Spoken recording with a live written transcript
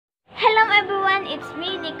it's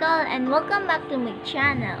me Nicole and welcome back to my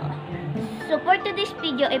channel. So for today's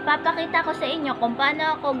video, ipapakita ko sa inyo kung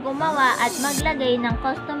paano ako gumawa at maglagay ng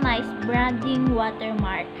customized branding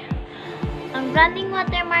watermark. Ang branding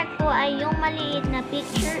watermark po ay yung maliit na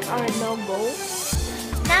picture or logo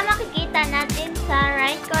na makikita natin sa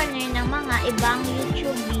right corner ng mga ibang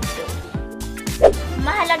YouTube videos.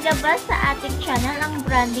 Mahalaga ba sa ating channel ang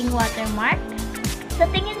branding watermark? Sa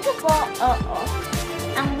tingin ko po, oo.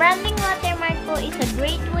 Ang branding watermark po is a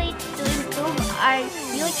great way to improve our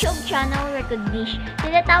YouTube channel recognition.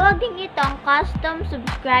 Tinatawag din itong custom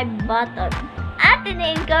subscribe button. At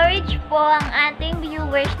ina-encourage po ang ating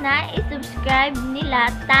viewers na i-subscribe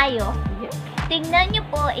nila tayo. Tingnan nyo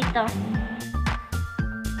po ito.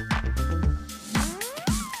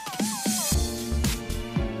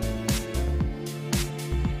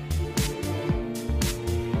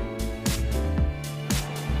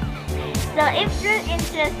 So, if you're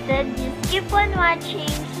interested, just keep on watching.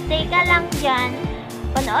 Stay ka lang dyan.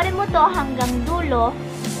 Panoorin mo to hanggang dulo.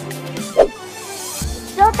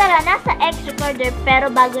 So, tara na sa X-Recorder. Pero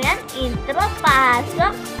bago yan, intro,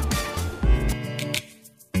 pasok!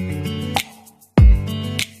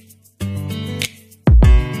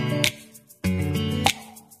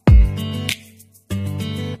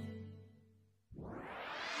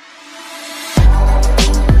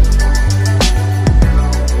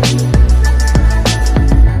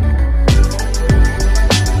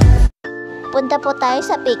 Punta po tayo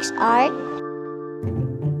sa PixArt.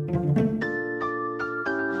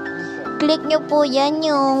 Click nyo po yan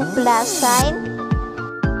yung plus sign.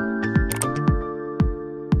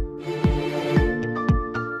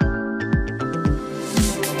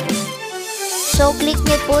 So, click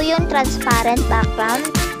nyo po yung transparent background.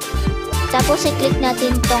 Tapos, i-click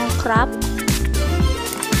natin tong crop.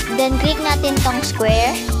 Then, click natin tong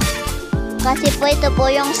square. Kasi po ito po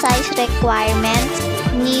yung size requirements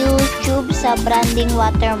ni YouTube sa branding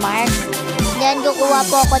watermark. Then, kukuha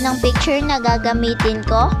po ako ng picture na gagamitin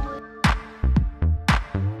ko.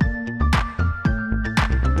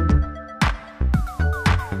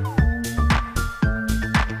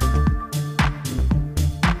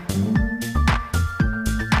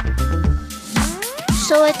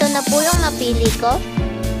 So, ito na po yung napili ko.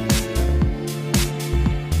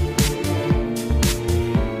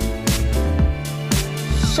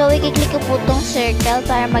 So, i-click ko po itong circle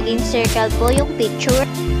para maging circle po yung picture.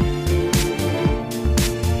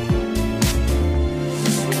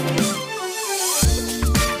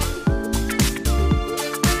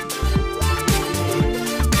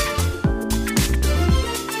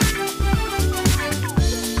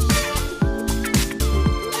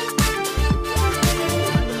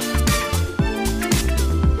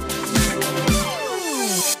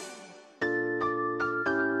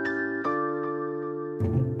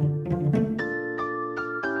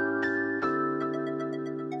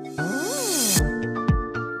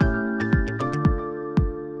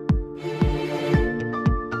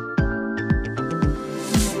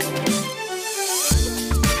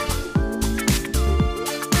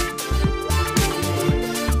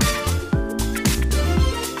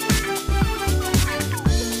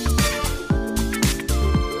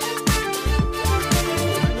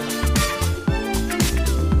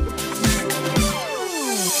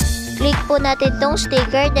 Click po natin tong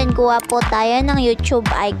sticker, then kuha po tayo ng YouTube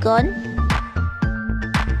icon.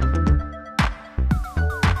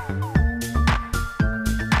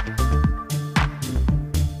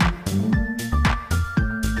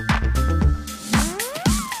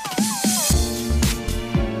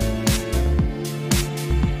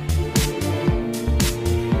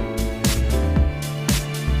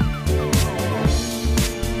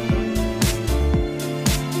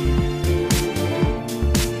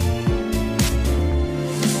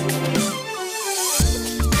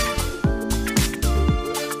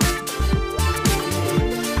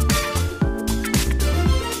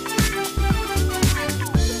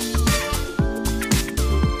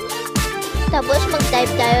 Tapos,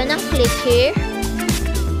 mag-type tayo ng click here.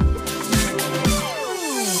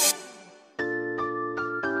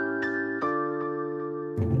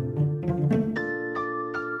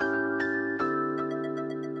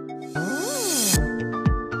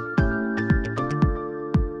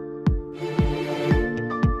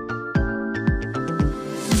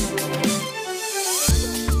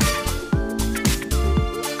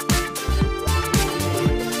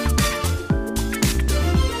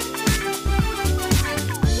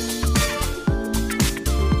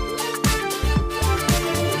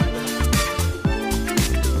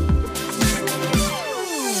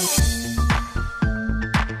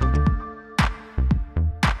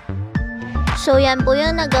 So, yan po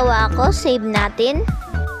yung nagawa ko. Save natin.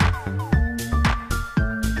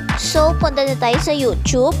 So, punta na tayo sa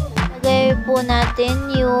YouTube. Lagay po natin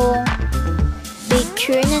yung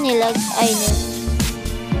picture na nilagay na.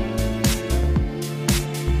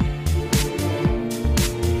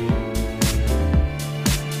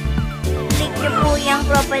 Click nyo po yung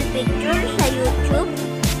profile picture sa YouTube.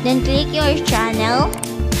 Then, click your channel.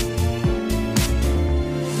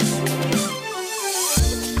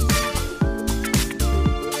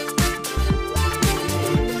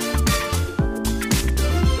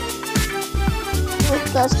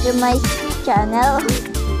 Customize channel.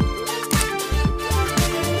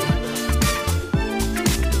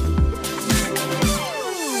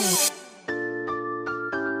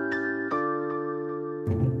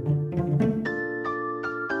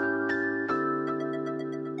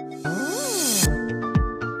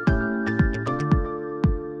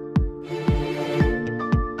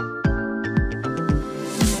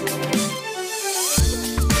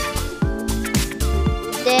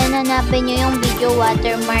 Then, hanapin nyo yung video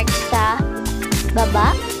watermark sa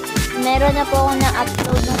baba. Meron na po ako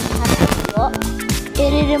na-upload ng video.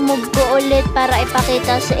 I-remove ko ulit para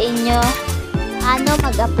ipakita sa inyo paano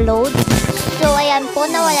mag-upload. So, ayan po,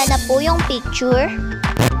 nawala na po yung picture.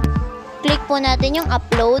 Click po natin yung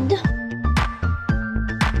upload.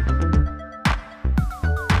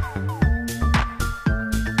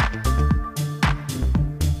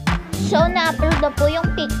 So, na-upload na po yung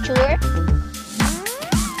picture.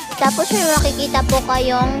 Tapos may makikita po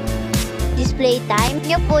kayong display time.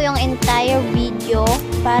 Nyo po yung entire video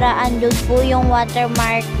para andun po yung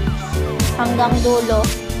watermark hanggang dulo.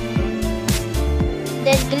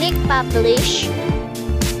 Then click publish.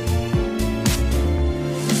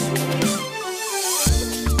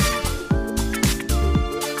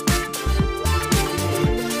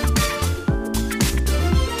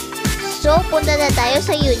 So, punta na tayo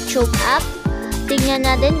sa YouTube app. Tingnan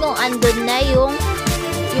natin kung andun na yung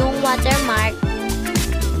watermark.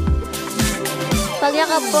 Pag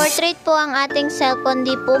naka-portrait po ang ating cellphone,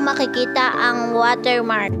 di po makikita ang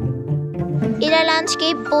watermark.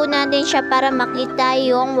 Ila-landscape po natin siya para makita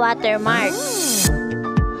yung watermark.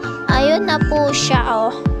 Ayun na po siya,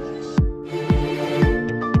 oh.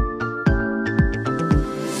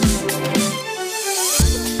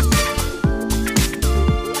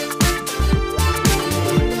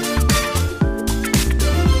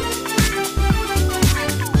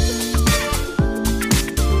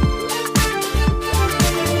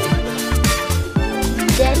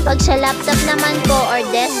 Pag sa laptop naman po or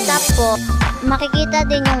desktop po, makikita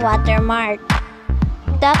din yung watermark.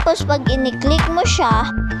 Tapos pag ini-click mo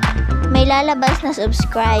siya, may lalabas na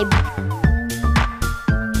subscribe.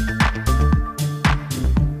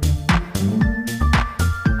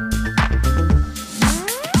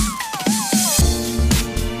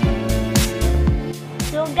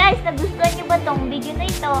 So guys, nagustuhan nyo ba tong video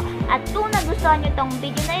na ito? At kung nagustuhan nyo tong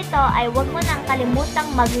video na ito, ay huwag mo nang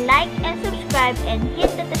kalimutang mag-like and subscribe and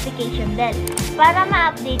hit the notification bell para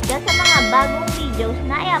ma-update ka sa mga bagong videos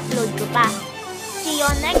na i-upload ko pa. See you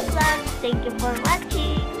on next vlog. Thank you for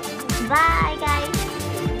watching. Bye guys!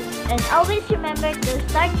 And always remember to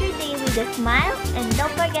start your day with a smile and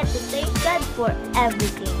don't forget to thank God for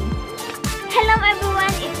everything. Hello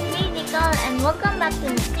everyone! It's me, Nicole, and welcome back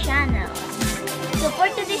to my channel. So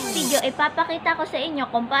for today's video, ipapakita ko sa inyo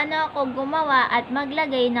kung paano ako gumawa at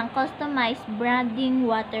maglagay ng customized branding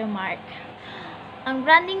watermark. Ang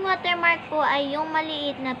branding watermark po ay yung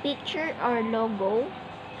maliit na picture or logo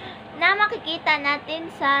na makikita natin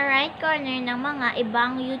sa right corner ng mga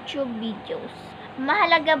ibang YouTube videos.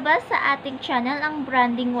 Mahalaga ba sa ating channel ang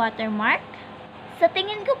branding watermark? Sa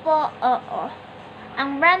tingin ko po, oo.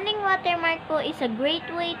 Ang branding watermark po is a great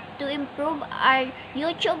way to improve our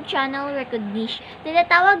YouTube channel recognition.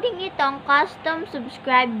 Tinatawag din itong custom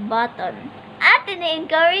subscribe button. At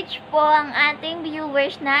ini-encourage po ang ating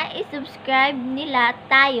viewers na i-subscribe nila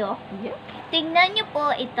tayo. Tingnan nyo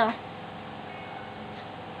po ito.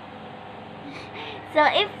 So,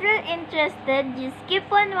 if you're interested, just keep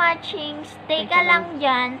on watching. Stay ka lang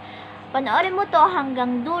dyan. Panoorin mo to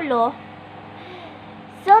hanggang dulo.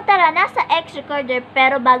 So, tara na sa X recorder.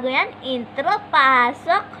 Pero bago yan, intro,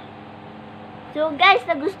 pasok! So, guys,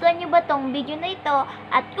 nagustuhan nyo ba tong video na ito?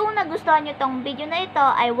 At kung nagustuhan nyo tong video na ito,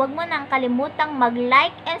 ay huwag mo nang kalimutang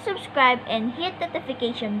mag-like and subscribe and hit the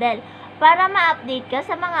notification bell para ma-update ka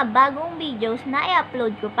sa mga bagong videos na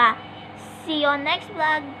i-upload ko pa. See you on next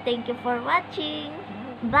vlog. Thank you for watching.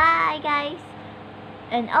 Bye, guys!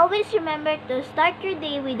 And always remember to start your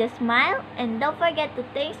day with a smile and don't forget to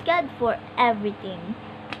thank God for everything.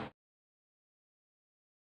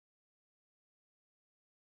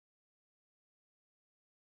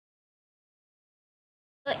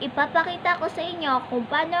 So, ipapakita ko sa inyo kung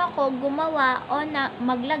paano ako gumawa o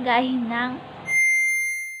maglagay ng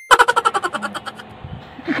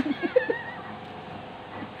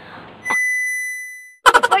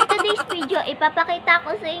For today's video, ipapakita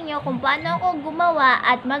ko sa inyo kung paano ako gumawa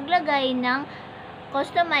at maglagay ng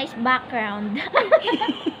customized background.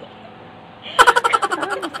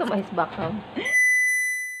 Customized background.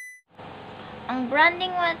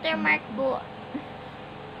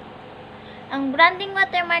 Ang branding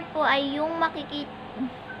watermark po ay yung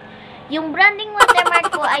branding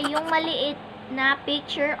watermark po ay yung maliit na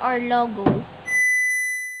picture or logo.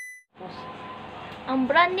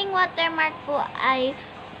 Ang branding watermark po ay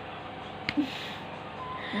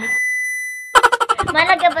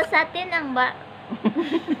malaga ba sa atin ang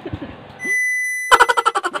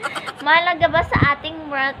malaga ba sa ating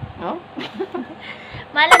Oh?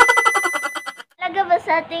 malaga ba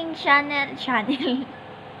sa ating channel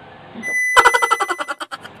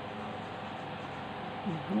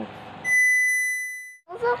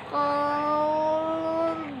so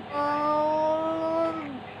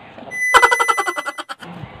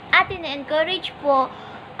atin na-encourage po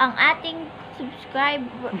ang ating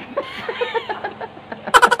subscriber.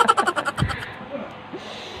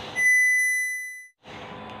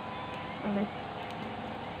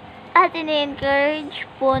 Atin na-encourage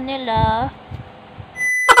po nila.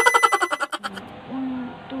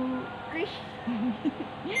 1, 2, 3.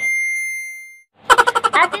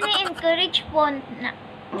 Atin na-encourage po na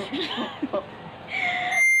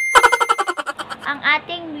ang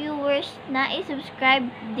ating viewers na i-subscribe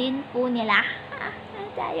din po nila.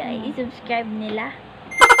 Tayo ay i-subscribe nila.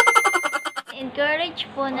 Encourage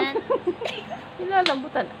po na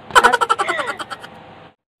Nilalambutan. At